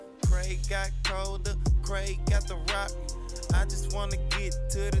got colder, Cray got the rock. I just wanna get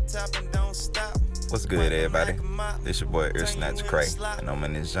to the top and don't stop. What's good, everybody? This your boy Ear Snatcher Cray, and I'm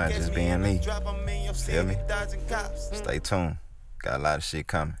in this joint just being me. Feel me? Stay tuned. Got a lot of shit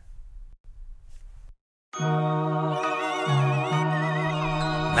coming.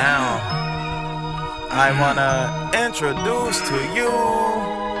 Now, I wanna introduce to you.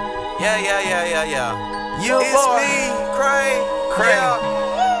 Yeah. You It's boy, me, Cray.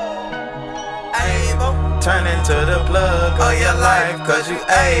 turn into the plug of your life, cause you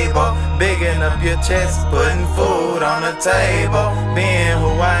able. Bigging up your chest, putting food on the table. Being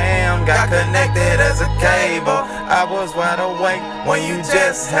who I am, got connected as a cable. I was wide awake when you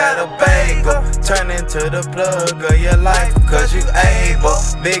just had a bagel. Turn into the plug of your life, cause you able.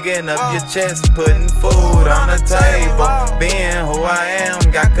 Bigging up your chest, putting food on the table. Being who I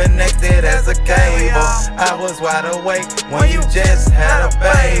am, got connected as a cable. I was wide awake when you just had a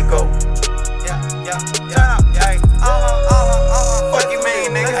bagel. Fuck you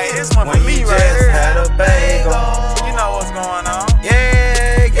mean, nigga? Hey, this one for When me you right just here. had a bagel. You know what's going on.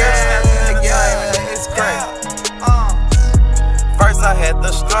 Yeah, It's Cray. First I had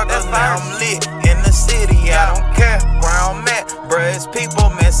the struggle, now I'm lit in the city. I don't care where I'm at, bruh, it's people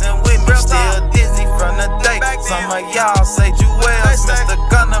messing with me. Still dizzy from the day. Some of y'all say Jewels, Mr.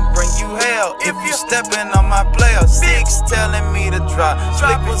 Gunna bring you hell if you stepping on my player. Six telling me to drop.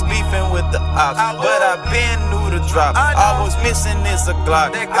 Slick was beefing with the ops, but I been new to drop. All was missing is a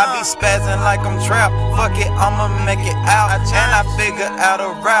Glock. I be spazzing like I'm trapped. Fuck it, I'ma make it out. And I figure out a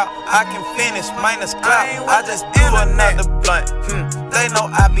route. I can finish minus clout. I just do another blunt. They know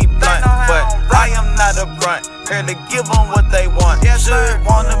I be blunt, but I am not a brunt. Here to give them what they want. Should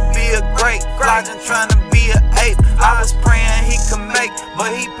wanna be a great, flogging trying to be an ape. I was praying he could make,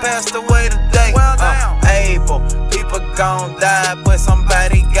 but he passed away today. Able, people gon' die, but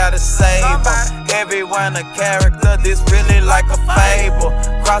somebody gotta save him. Everyone a character, this really like a fable.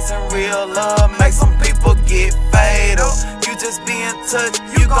 Crossing real love make some people get fatal. You just be in touch,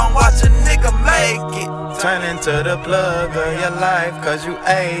 you gon' watch a nigga make it. Turn into the plug of your life, cause you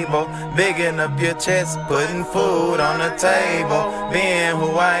able. Bigging up your chest, putting food on the table. Being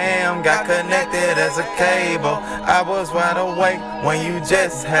who I am, got connected as a cable. I was wide awake when you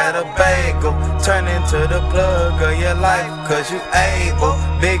just had a bagel. Turn into the plug of your life, cause you able.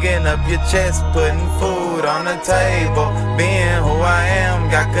 Bigging up your chest, putting food on the table. Being who I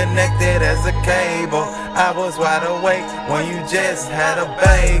am, got connected as a cable. I was wide awake when you just had a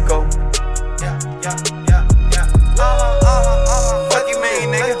bagel.